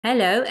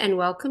Hello and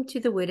welcome to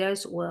the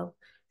Widow's Well.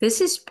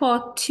 This is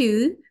part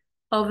 2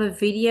 of a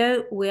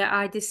video where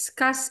I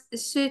discuss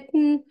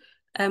certain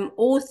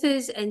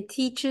authors and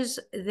teachers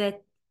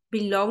that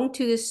belong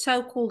to the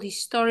so-called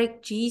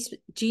historic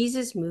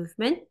Jesus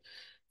movement.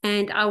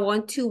 And I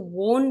want to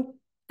warn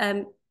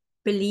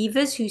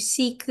believers who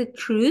seek the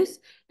truth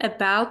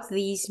about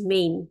these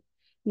men.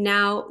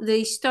 Now, the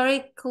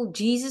historical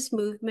Jesus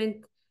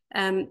movement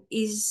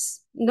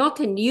is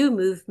not a new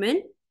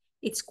movement.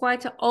 It's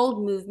quite an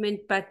old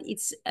movement, but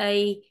it's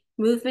a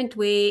movement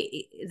where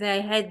they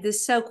had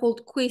this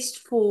so-called quest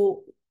for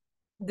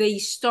the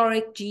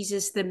historic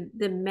Jesus, the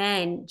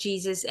man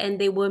Jesus, and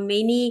there were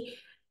many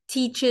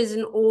teachers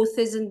and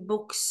authors and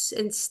books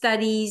and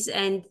studies,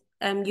 and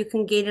you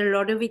can get a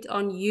lot of it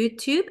on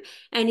YouTube,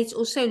 and it's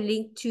also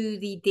linked to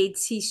the Dead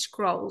Sea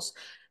Scrolls.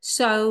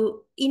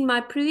 So in my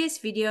previous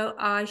video,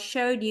 I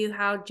showed you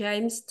how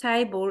James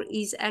Tabor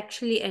is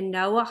actually a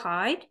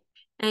Noahide.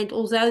 And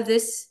although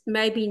this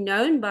may be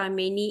known by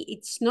many,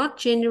 it's not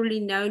generally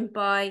known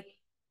by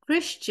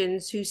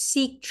Christians who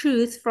seek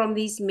truth from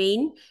these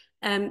men.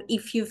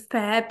 If you've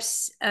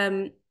perhaps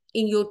in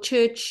your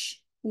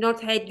church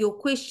not had your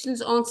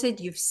questions answered,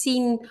 you've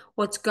seen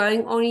what's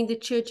going on in the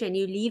church, and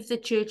you leave the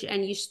church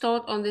and you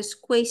start on this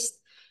quest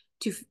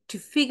to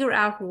figure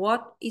out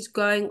what is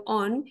going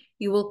on,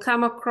 you will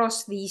come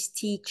across these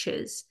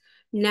teachers.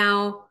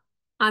 Now,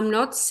 I'm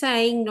not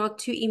saying not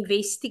to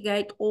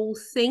investigate all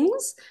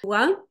things. You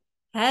won't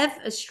have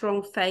a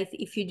strong faith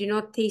if you do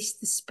not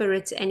test the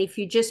spirits and if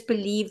you just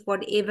believe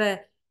whatever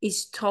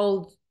is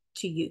told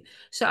to you.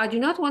 So I do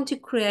not want to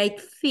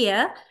create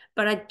fear,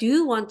 but I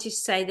do want to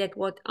say that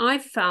what I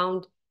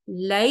found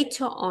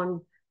later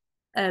on,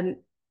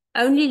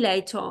 only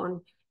later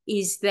on,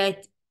 is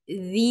that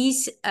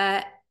these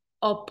are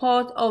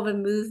part of a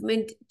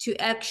movement to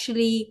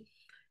actually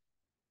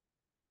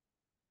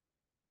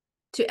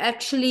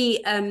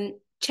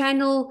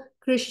channel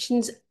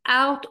Christians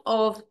out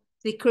of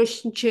the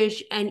Christian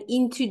church and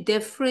into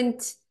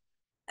different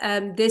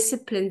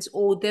disciplines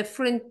or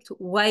different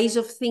ways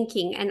of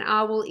thinking. And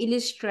I will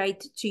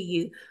illustrate to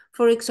you.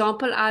 For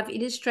example, I've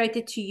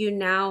illustrated to you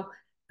now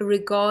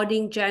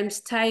regarding James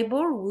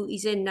Tabor, who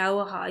is a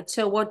Noahide.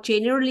 So what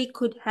generally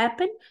could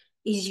happen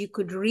is you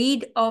could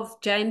read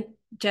of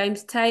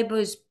James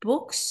Tabor's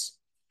books,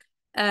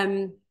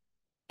 and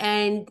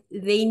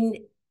then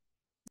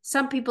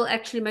some people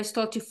actually may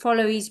start to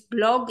follow his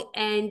blog,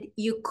 and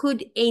you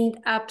could end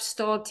up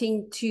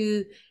starting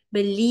to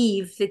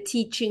believe the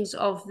teachings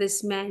of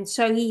this man.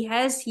 So he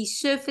has his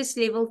surface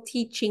level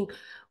teaching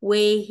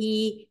where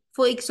he,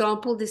 for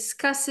example,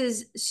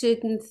 discusses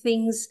certain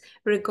things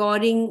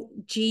regarding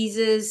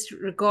Jesus,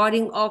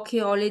 regarding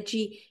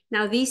archaeology.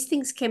 Now, these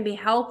things can be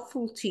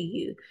helpful to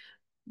you,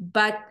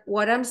 but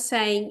what I'm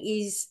saying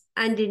is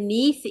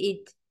underneath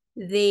it,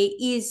 there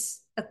is,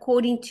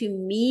 according to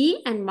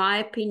me and my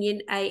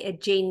opinion, an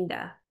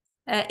agenda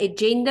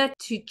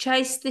to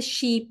chase the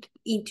sheep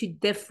into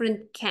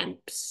different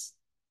camps,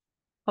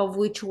 of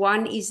which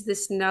one is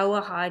this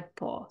Noahide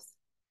path.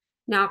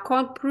 Now, I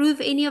can't prove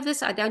any of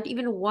this. I don't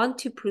even want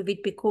to prove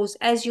it because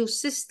as your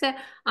sister,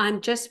 I'm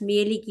just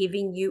merely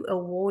giving you a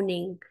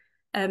warning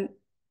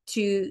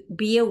to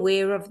be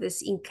aware of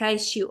this in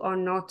case you are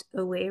not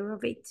aware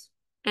of it.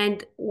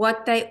 And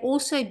what they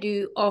also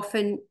do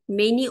often,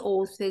 many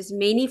authors,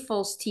 many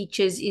false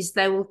teachers, is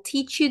they will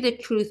teach you the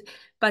truth,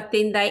 but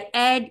then they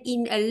add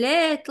in a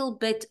little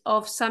bit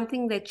of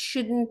something that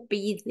shouldn't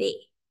be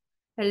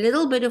there. A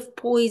little bit of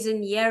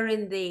poison here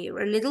and there,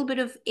 a little bit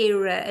of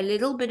error, a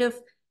little bit of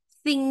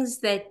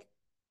things that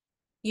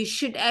you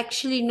should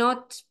actually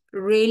not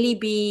really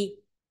be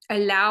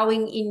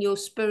allowing in your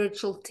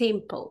spiritual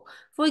temple.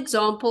 For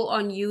example,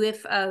 on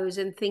UFOs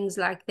and things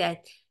like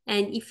that.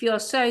 And if you're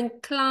so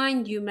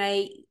inclined, you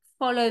may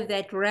follow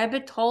that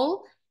rabbit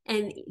hole,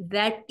 and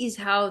that is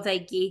how they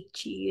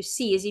get you. You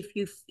see, as if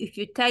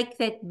you take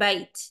that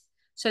bait.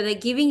 So they're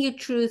giving you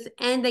truth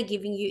and they're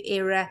giving you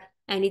error,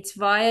 and it's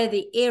via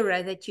the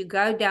error that you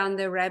go down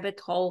the rabbit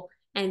hole,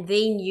 and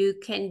then you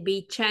can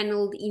be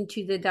channeled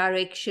into the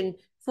direction,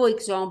 for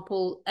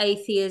example,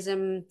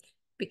 atheism,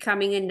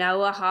 becoming a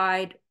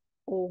Noahide,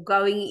 or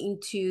going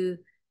into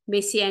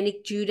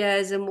Messianic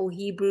Judaism or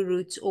Hebrew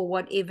roots, or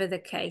whatever the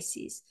case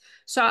is.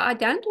 So I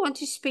don't want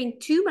to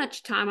spend too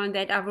much time on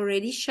that. I've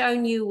already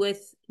shown you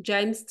with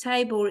James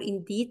Tabor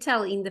in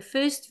detail in the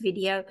first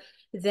video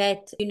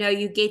that,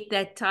 you get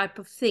that type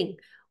of thing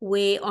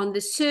where on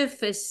the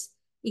surface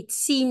it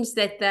seems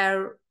that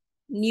they're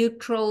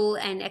neutral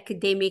and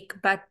academic,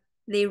 but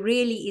there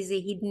really is a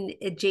hidden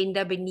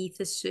agenda beneath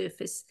the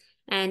surface.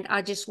 And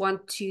I just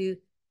want to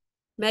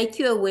make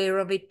you aware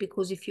of it,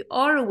 because if you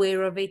are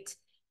aware of it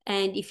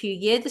and if you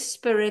hear the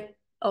Spirit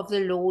of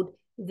the Lord,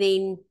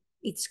 then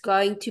it's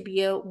going to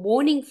be a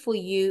warning for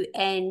you,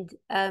 and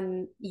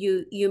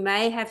you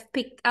may have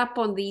picked up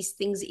on these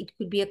things. It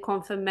could be a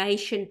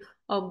confirmation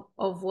of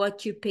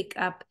what you pick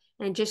up,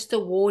 and just a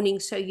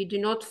warning so you do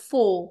not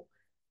fall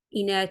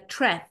in a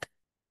trap.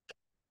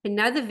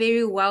 Another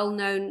very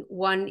well-known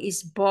one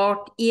is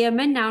Bart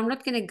Ehrman. Now, I'm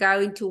not going to go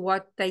into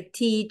what they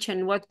teach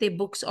and what their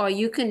books are.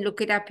 You can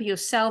look it up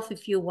yourself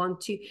if you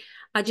want to.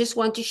 I just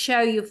want to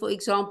show you, for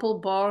example,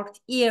 Bart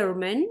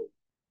Ehrman.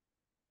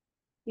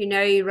 You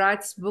know, he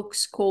writes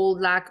books called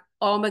like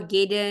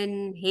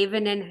Armageddon,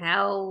 Heaven and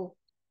Hell,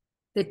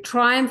 The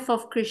Triumph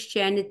of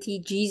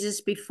Christianity, Jesus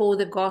Before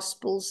the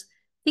Gospels,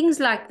 things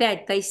like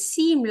that. They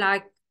seem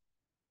like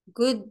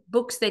good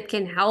books that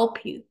can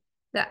help you.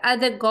 The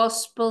other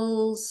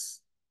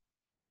Gospels,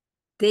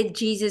 did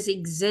Jesus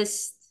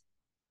exist?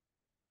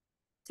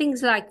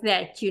 Things like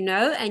that, you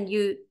know,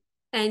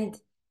 and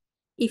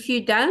if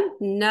you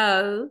don't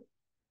know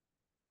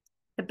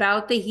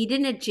about the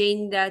hidden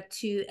agenda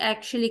to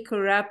actually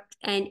corrupt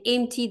and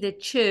empty the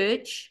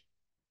church,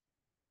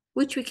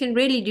 which we can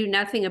really do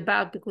nothing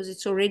about because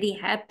it's already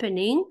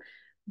happening,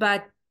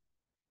 but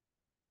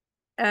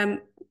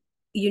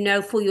you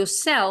know, for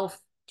yourself,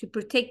 to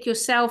protect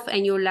yourself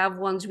and your loved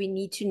ones, we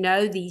need to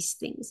know these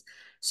things.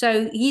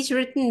 So he's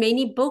written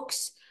many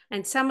books,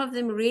 and some of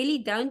them really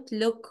don't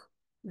look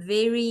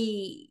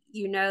very,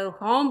 you know,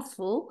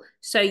 harmful.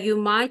 So you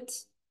might,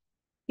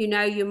 you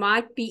know, you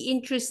might be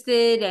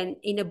interested and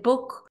in a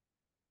book,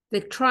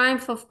 The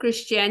Triumph of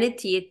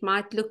Christianity. It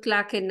might look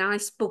like a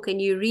nice book, and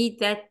you read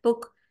that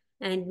book,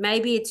 and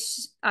maybe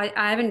it's, I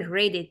haven't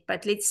read it,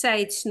 but let's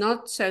say it's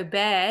not so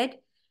bad,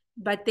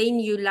 but then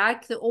you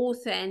like the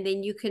author, and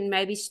then you can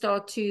maybe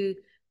start to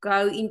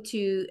go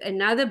into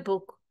another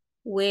book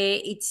where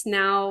it's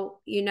now,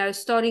 you know,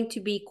 starting to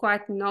be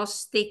quite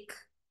Gnostic,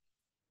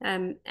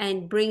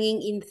 and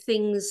bringing in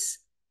things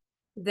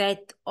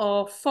that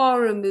are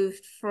far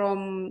removed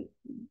from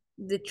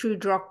the true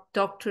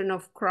doctrine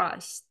of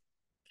Christ.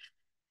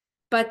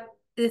 But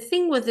the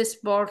thing with this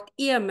Bart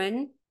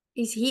Ehrman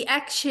is he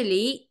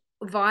actually,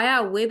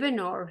 via a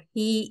webinar,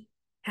 he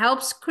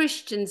helps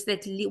Christians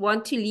that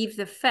want to leave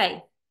the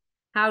faith,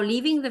 how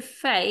leaving the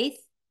faith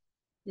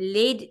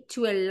led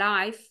to a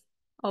life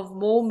of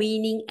more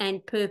meaning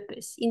and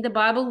purpose. In the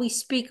Bible, we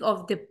speak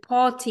of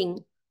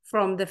departing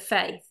from the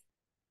faith.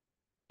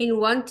 In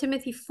 1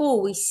 Timothy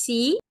 4, we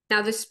see,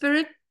 now the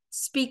Spirit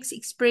speaks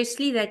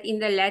expressly that in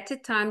the latter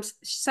times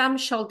some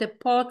shall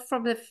depart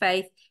from the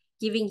faith,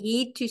 giving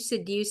heed to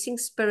seducing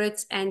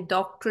spirits and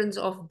doctrines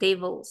of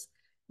devils.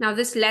 Now,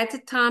 this latter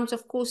times,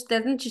 of course,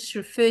 doesn't just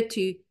refer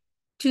to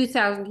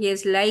 2,000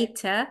 years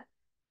later.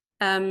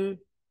 It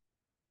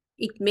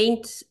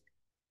meant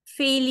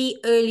fairly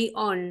early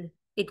on,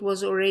 it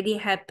was already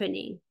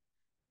happening.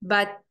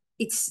 But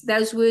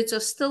those words are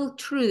still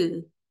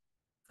true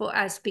for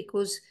us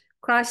because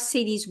Christ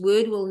said his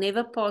word will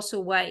never pass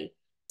away.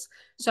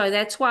 So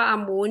that's why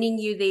I'm warning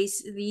you,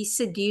 there's these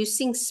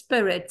seducing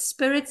spirits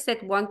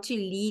that want to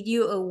lead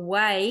you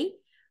away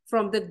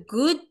from the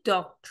good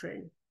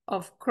doctrine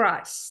of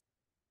Christ.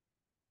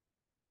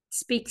 It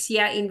speaks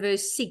here in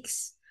verse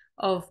 6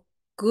 of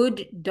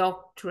good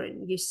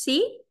doctrine, you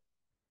see?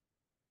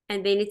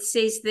 And then it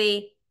says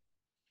there,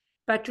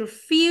 but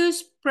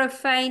refuse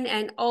profane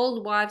and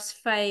old wives'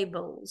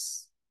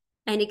 fables,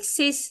 and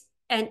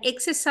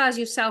exercise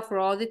yourself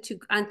rather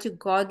unto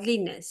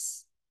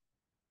godliness.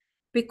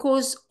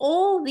 Because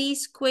all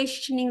these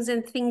questionings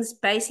and things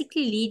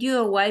basically lead you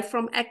away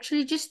from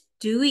actually just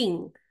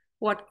doing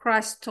what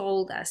Christ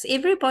told us.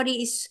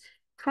 Everybody is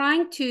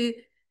trying to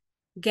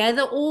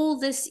gather all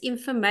this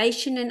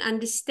information and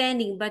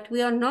understanding, but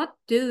we are not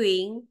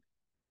doing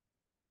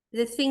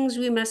the things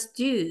we must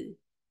do.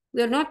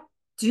 We are not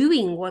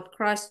doing what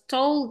Christ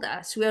told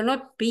us. We are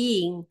not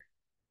being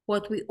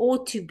what we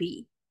ought to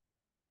be.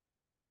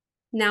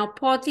 Now,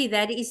 partly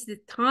that is the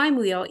time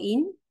we are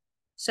in.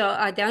 So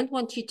I don't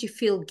want you to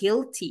feel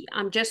guilty.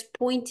 I'm just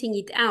pointing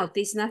it out.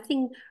 There's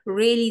nothing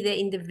really the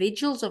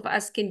individuals of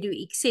us can do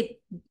except,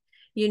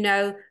 you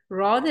know,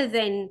 rather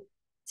than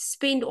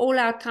spend all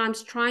our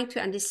times trying to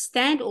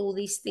understand all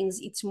these things,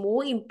 it's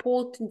more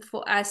important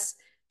for us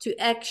to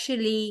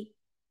actually,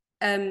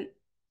 you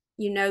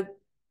know,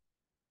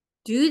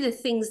 do the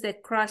things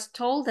that Christ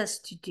told us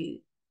to do.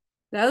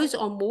 Those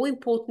are more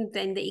important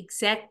than the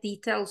exact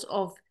details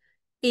of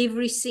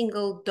every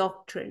single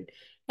doctrine.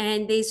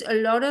 And there's a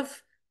lot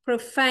of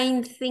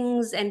profane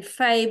things and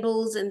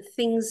fables and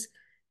things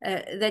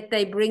that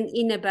they bring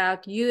in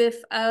about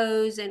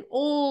UFOs and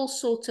all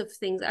sorts of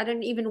things. I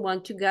don't even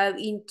want to go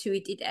into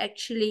it. It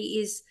actually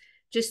is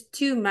just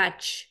too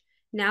much.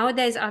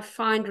 Nowadays, I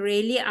find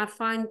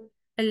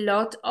a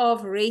lot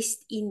of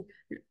rest in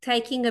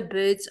taking a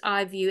bird's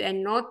eye view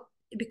and not,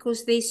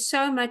 because there's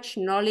so much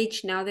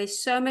knowledge now,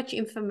 there's so much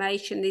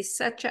information, there's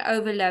such an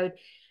overload,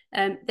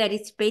 that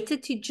it's better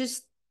to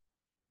just,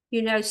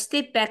 you know,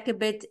 step back a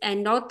bit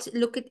and not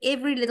look at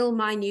every little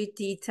minute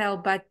detail,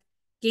 but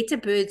get a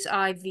bird's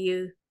eye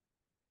view.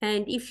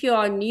 And if you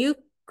are a new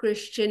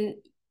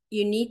Christian,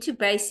 you need to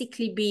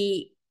basically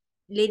be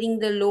letting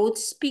the Lord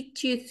speak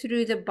to you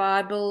through the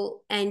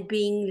Bible and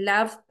being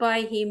loved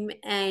by him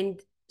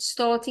and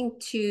starting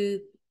to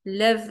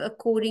live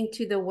according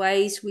to the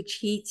ways which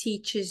he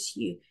teaches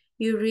you.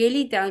 You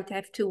really don't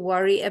have to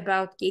worry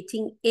about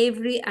getting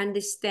every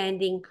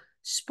understanding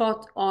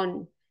spot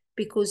on,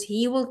 because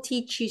he will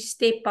teach you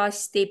step by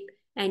step,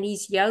 and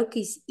his yoke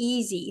is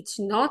easy. It's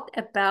not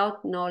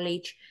about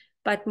knowledge,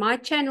 but my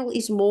channel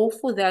is more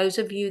for those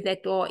of you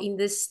that are in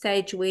this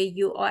stage where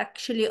you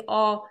actually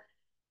are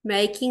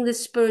making the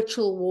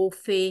spiritual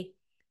warfare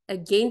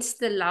against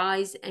the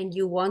lies, and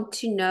you want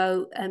to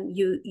know,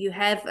 you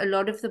have a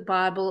lot of the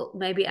Bible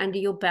maybe under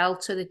your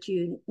belt so that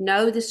you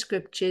know the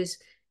scriptures,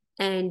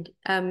 and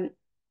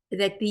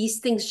that these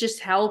things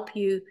just help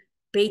you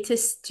better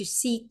to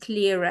see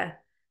clearer.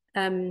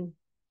 In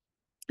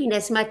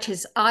as much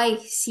as I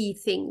see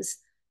things,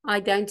 I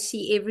don't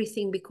see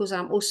everything, because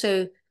I'm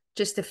also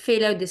just a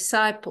fellow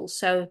disciple.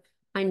 So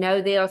I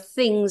know there are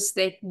things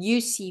that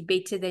you see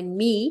better than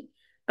me,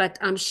 but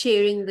I'm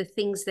sharing the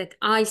things that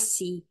I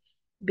see,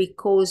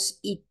 because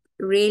it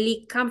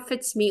really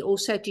comforts me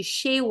also to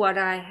share what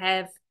I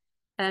have.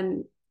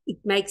 It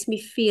makes me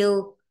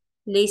feel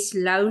less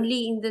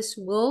lonely in this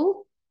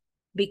world,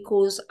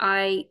 because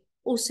I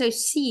also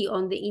see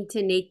on the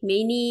internet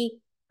many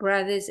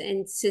brothers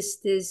and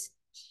sisters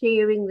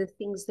sharing the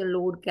things the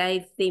Lord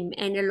gave them.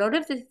 And a lot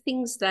of the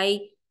things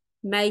they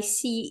may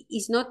see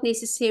is not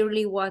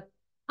necessarily what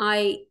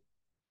I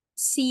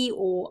see,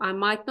 or I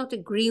might not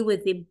agree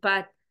with them,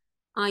 but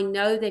I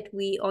know that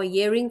we are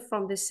hearing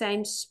from the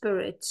same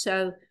Spirit.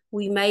 So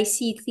we may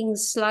see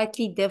things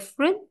slightly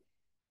different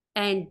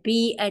and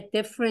be at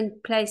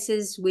different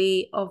places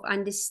of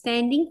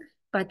understanding,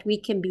 but we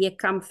can be a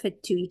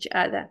comfort to each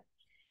other.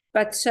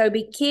 But so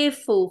be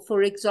careful.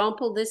 For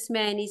example, this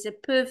man is a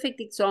perfect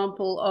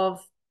example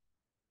of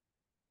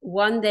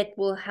one that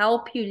will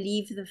help you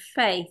leave the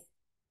faith.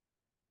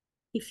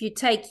 If you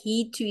take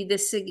heed to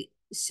the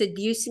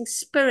seducing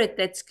spirit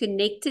that's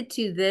connected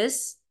to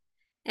this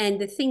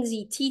and the things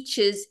he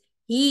teaches,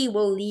 he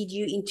will lead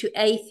you into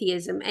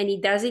atheism. And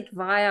he does it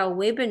via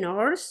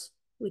webinars,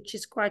 which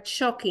is quite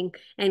shocking,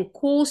 and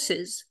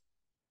courses.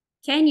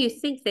 Can you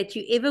think that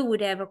you ever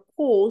would have a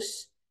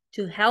course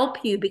to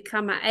help you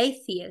become an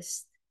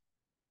atheist?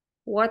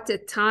 What a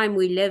time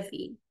we live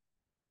in.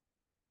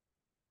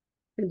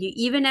 And you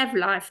even have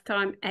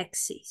lifetime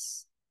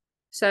access.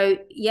 So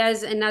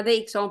here's another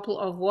example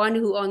of one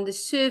who on the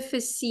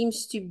surface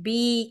seems to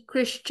be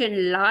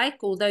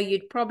Christian-like, although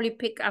you'd probably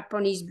pick up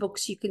on his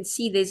books. You can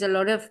see there's a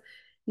lot of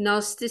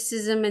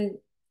Gnosticism and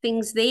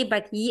things there,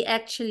 but he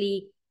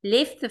actually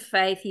left the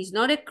faith. He's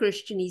not a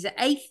Christian, he's an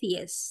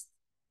atheist.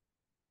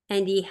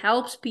 And he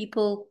helps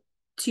people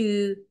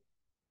to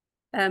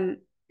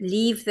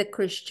leave the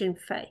Christian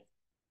faith.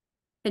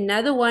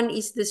 Another one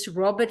is this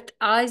Robert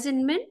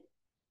Eisenman.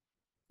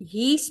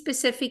 He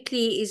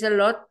specifically is a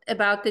lot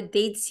about the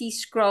Dead Sea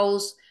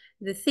Scrolls.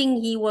 The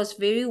thing he was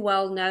very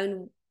well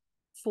known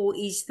for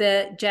is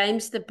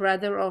James, the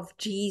brother of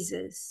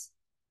Jesus.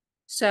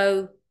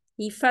 So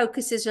he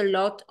focuses a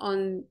lot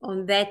on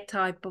that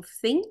type of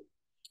thing.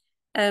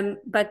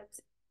 But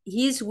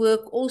his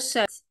work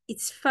also,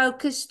 it's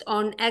focused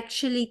on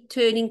actually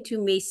turning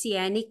to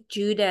Messianic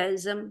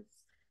Judaism.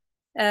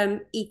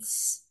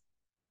 It's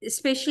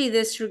especially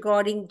this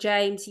regarding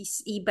James.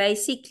 He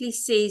basically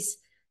says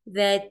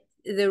that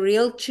the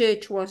real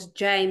church was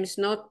James,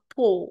 not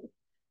Paul.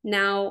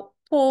 Now,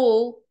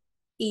 Paul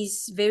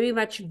is very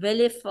much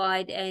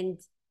vilified and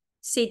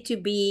said to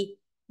be,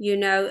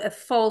 a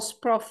false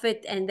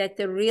prophet, and that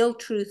the real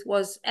truth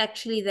was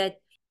actually that,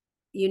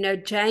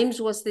 James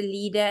was the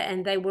leader,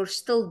 and they were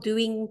still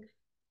doing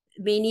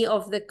many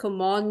of the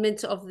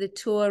commandments of the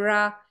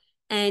Torah.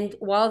 And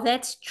while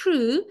that's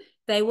true,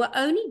 they were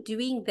only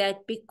doing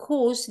that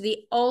because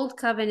the old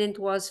covenant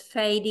was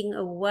fading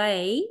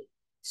away.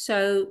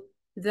 So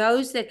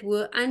those that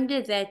were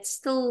under that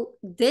still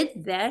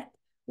did that,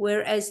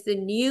 whereas the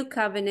new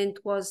covenant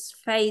was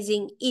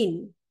phasing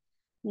in.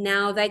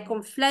 Now they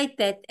conflate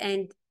that,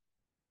 and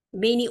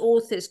many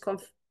authors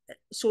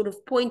sort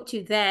of point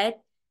to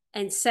that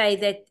and say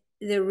that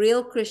the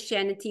real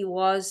Christianity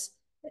was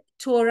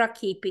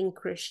Torah-keeping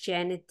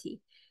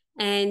Christianity.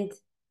 And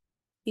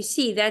you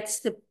see, that's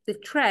the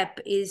trap.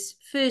 Is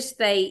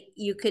first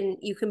you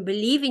can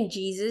believe in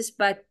Jesus,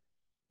 but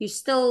you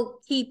still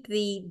keep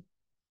the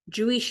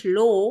Jewish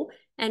law.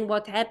 And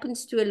what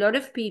happens to a lot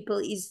of people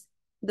is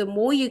the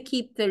more you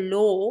keep the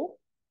law,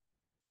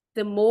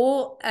 the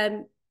more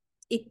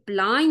it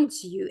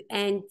blinds you,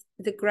 and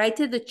the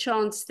greater the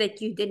chance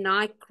that you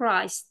deny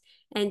Christ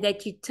and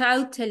that you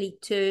totally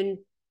turn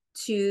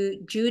to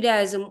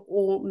Judaism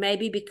or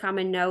maybe become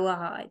a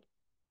Noahide.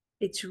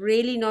 It's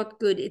really not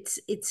good.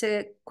 It's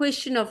a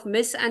question of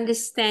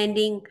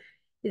misunderstanding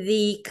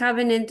the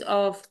covenant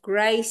of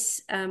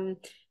grace and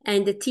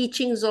the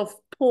teachings of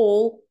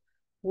Paul,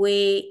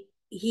 where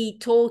he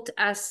taught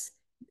us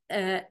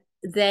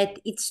that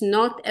it's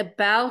not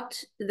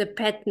about the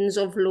patterns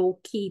of law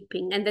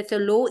keeping, and that the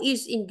law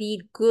is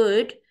indeed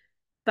good,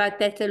 but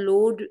that the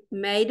Lord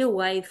made a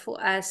way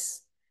for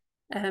us,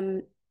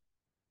 and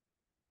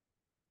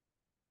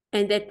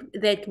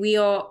that we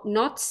are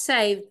not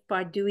saved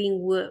by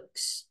doing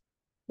works.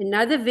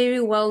 Another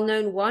very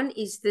well-known one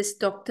is this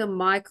Dr.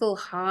 Michael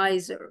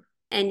Heiser,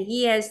 and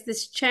he has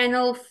this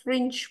channel,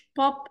 Fringe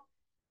Pop,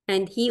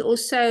 And he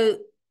also,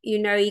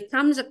 he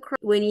comes across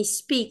when he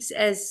speaks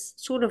as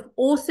sort of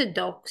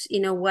orthodox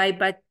in a way,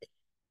 but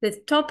the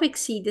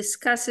topics he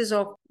discusses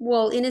are,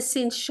 well, in a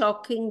sense,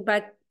 shocking,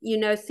 but,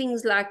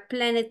 things like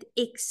Planet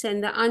X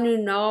and the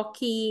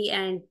Anunnaki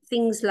and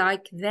things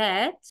like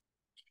that.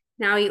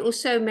 Now, he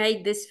also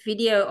made this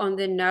video on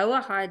the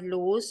Noahide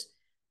laws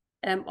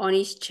on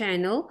his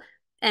channel,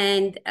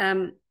 and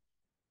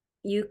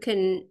you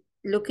can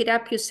look it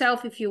up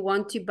yourself if you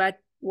want to, but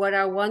what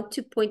I want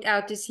to point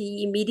out is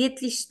he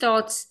immediately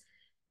starts,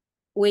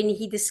 when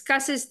he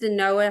discusses the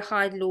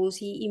Noahide laws,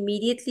 he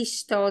immediately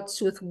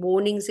starts with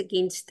warnings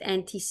against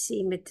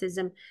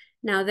anti-Semitism.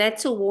 Now,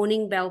 that's a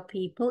warning bell,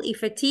 people.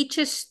 If a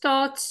teacher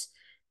starts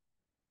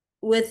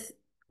with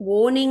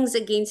warnings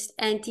against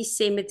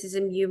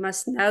anti-Semitism, you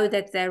must know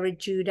that they're a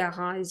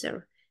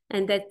Judaizer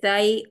and that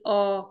they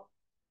are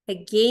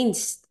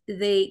against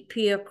the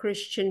pure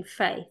Christian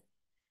faith.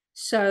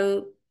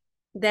 So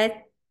that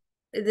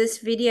this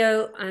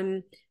video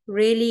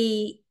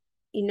really,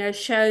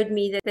 showed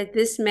me that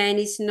this man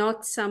is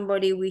not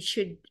somebody we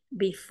should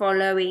be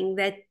following,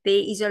 that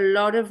there is a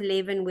lot of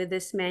leaven with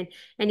this man.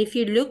 And if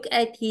you look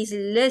at his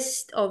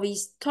list of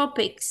his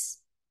topics,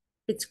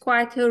 it's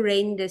quite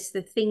horrendous,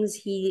 the things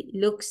he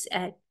looks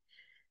at.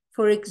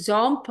 For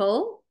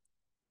example,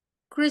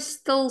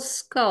 crystal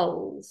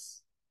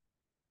skulls,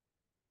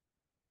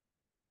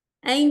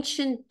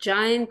 ancient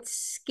giant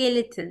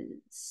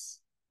skeletons,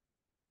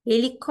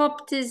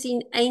 helicopters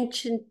in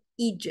ancient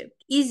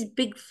Egypt. Is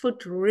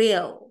Bigfoot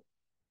real?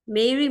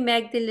 Mary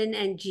Magdalene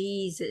and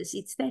Jesus.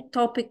 It's that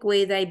topic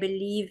where they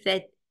believe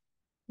that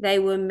they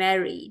were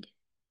married.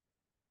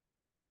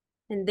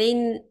 And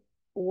then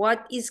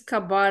what is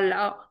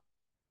Kabbalah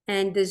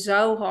and the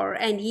Zohar?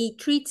 And he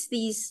treats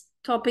these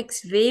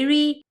topics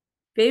very,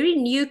 very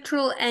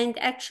neutral and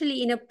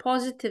actually in a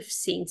positive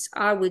sense,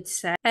 I would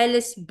say.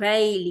 Alice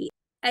Bailey,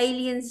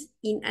 aliens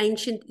in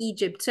ancient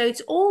Egypt. So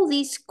it's all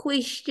these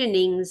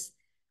questionings,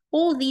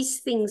 all these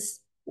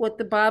things, what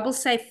the Bible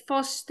say,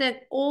 foster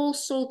all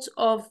sorts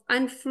of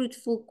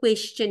unfruitful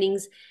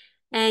questionings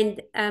and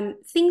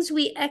things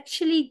we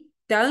actually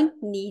don't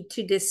need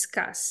to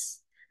discuss.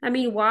 I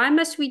mean, why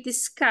must we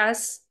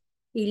discuss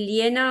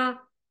Elena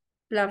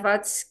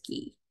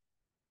Blavatsky,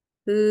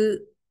 who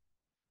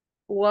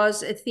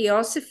was a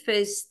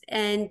theosophist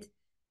and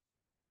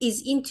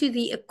is into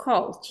the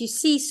occult? You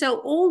see, so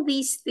all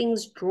these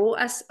things draw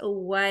us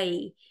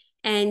away,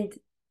 and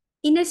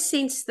in a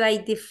sense, they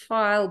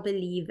defile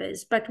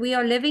believers. But we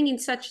are living in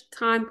such a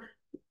time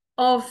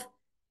of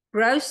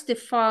gross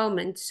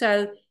defilement.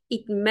 So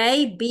it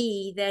may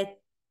be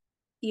that,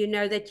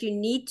 that you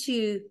need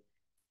to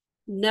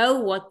know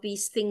what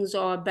these things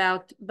are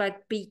about,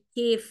 but be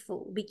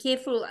careful. Be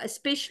careful,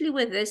 especially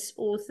with this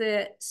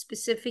author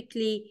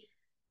specifically.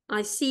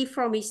 I see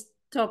from his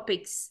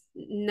topics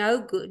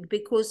no good,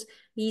 because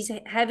he's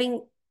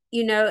having,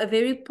 a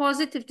very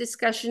positive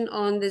discussion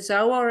on the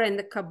Zohar and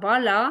the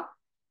Kabbalah,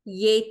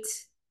 yet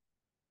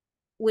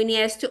when he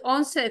has to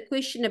answer a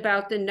question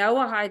about the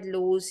Noahide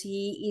laws,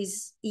 he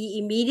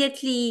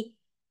immediately,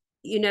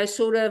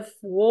 sort of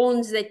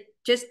warns that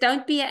just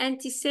don't be an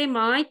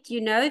anti-Semite.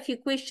 If you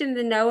question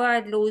the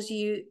Noahide laws,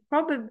 you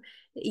probably,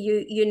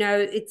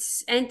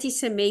 it's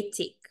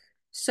anti-Semitic.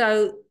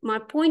 So my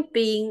point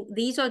being,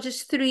 these are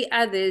just three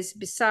others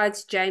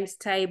besides James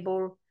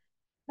Tabor.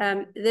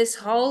 This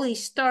whole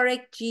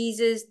historic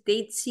Jesus,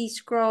 Dead Sea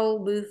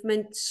Scroll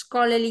movement,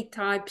 scholarly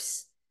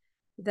types,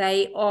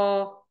 they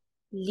are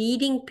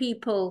leading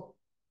people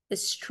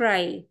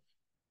astray.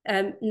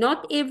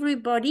 Not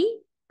everybody,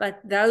 but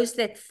those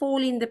that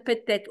fall in the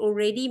pit, that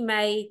already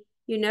may,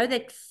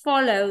 that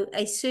follow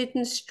a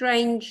certain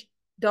strange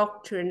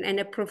doctrine and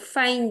a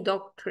profane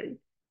doctrine.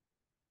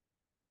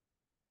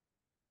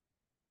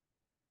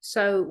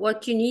 So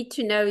what you need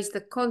to know is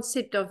the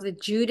concept of the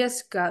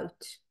Judas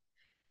goat.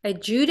 A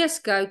Judas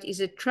goat is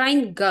a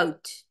trained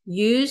goat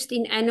used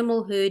in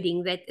animal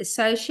herding that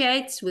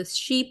associates with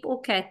sheep or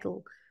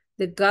cattle.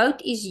 The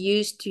goat is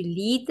used to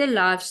lead the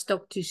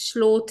livestock to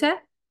slaughter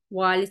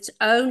while its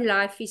own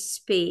life is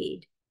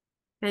spared.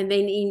 And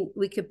then in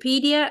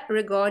Wikipedia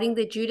regarding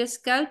the Judas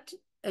goat,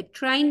 a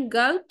trained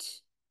goat,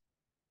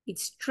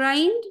 it's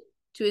trained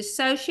to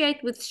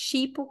associate with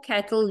sheep or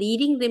cattle,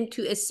 leading them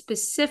to a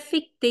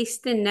specific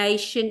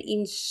destination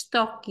in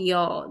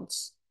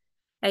stockyards.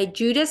 A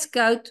Judas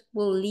goat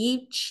will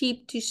lead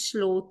sheep to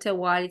slaughter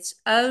while its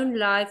own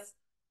life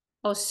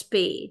are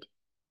spared.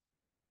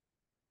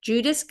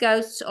 Judas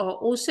goats are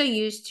also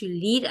used to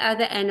lead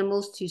other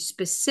animals to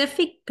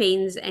specific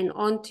pens and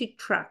onto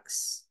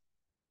trucks.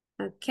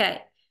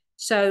 Okay,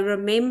 so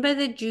remember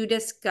the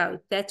Judas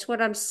goat. That's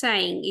what I'm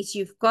saying, is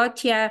you've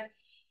got here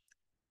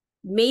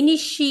many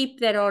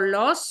sheep that are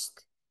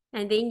lost,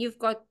 and then you've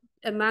got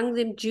among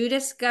them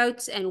Judas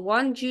goats, and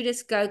one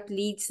Judas goat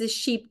leads the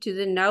sheep to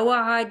the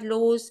Noahide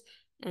laws,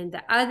 and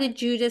the other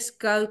Judas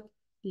goat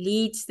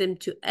leads them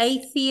to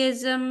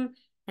atheism,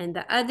 and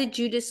the other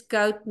Judas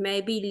goat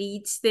maybe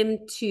leads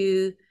them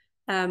to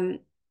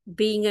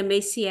being a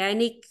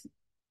messianic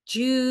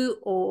Jew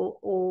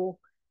or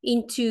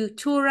into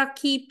Torah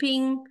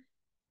keeping,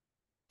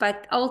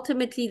 but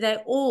ultimately they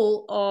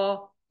all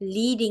are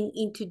leading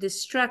into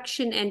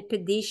destruction and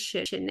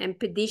perdition. And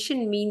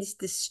perdition means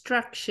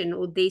destruction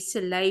or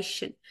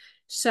desolation.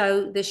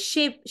 So the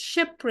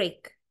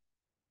shipwreck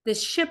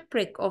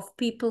of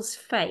people's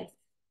faith.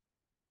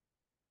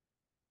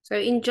 So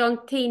in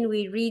John 10,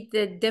 we read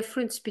the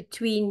difference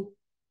between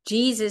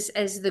Jesus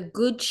as the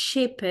good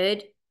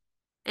shepherd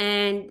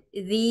and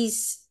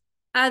these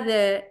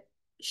other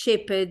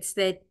shepherds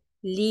that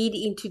lead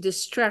into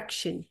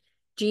destruction.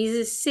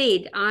 Jesus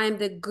said, I am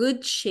the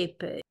good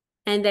shepherd,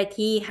 and that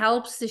he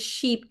helps the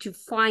sheep to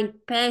find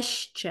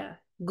pasture,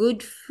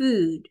 good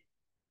food.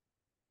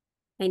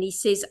 And he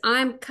says,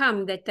 I'm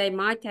come that they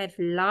might have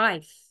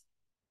life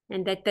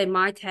and that they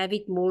might have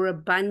it more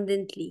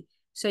abundantly.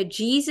 So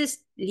Jesus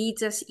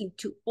leads us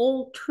into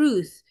all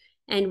truth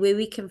and where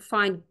we can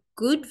find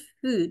good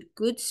food,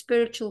 good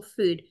spiritual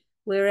food,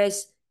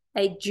 whereas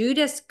a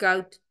Judas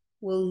goat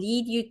will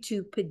lead you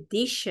to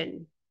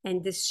perdition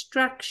and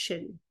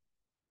destruction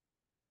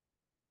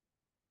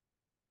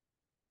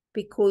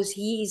because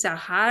he is a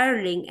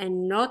hireling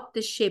and not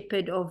the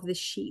shepherd of the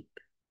sheep.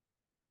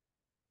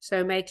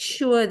 So make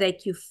sure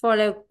that you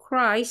follow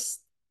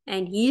Christ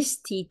and his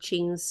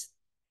teachings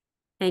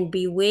and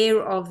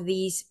beware of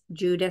these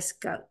Judas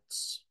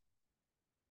goats.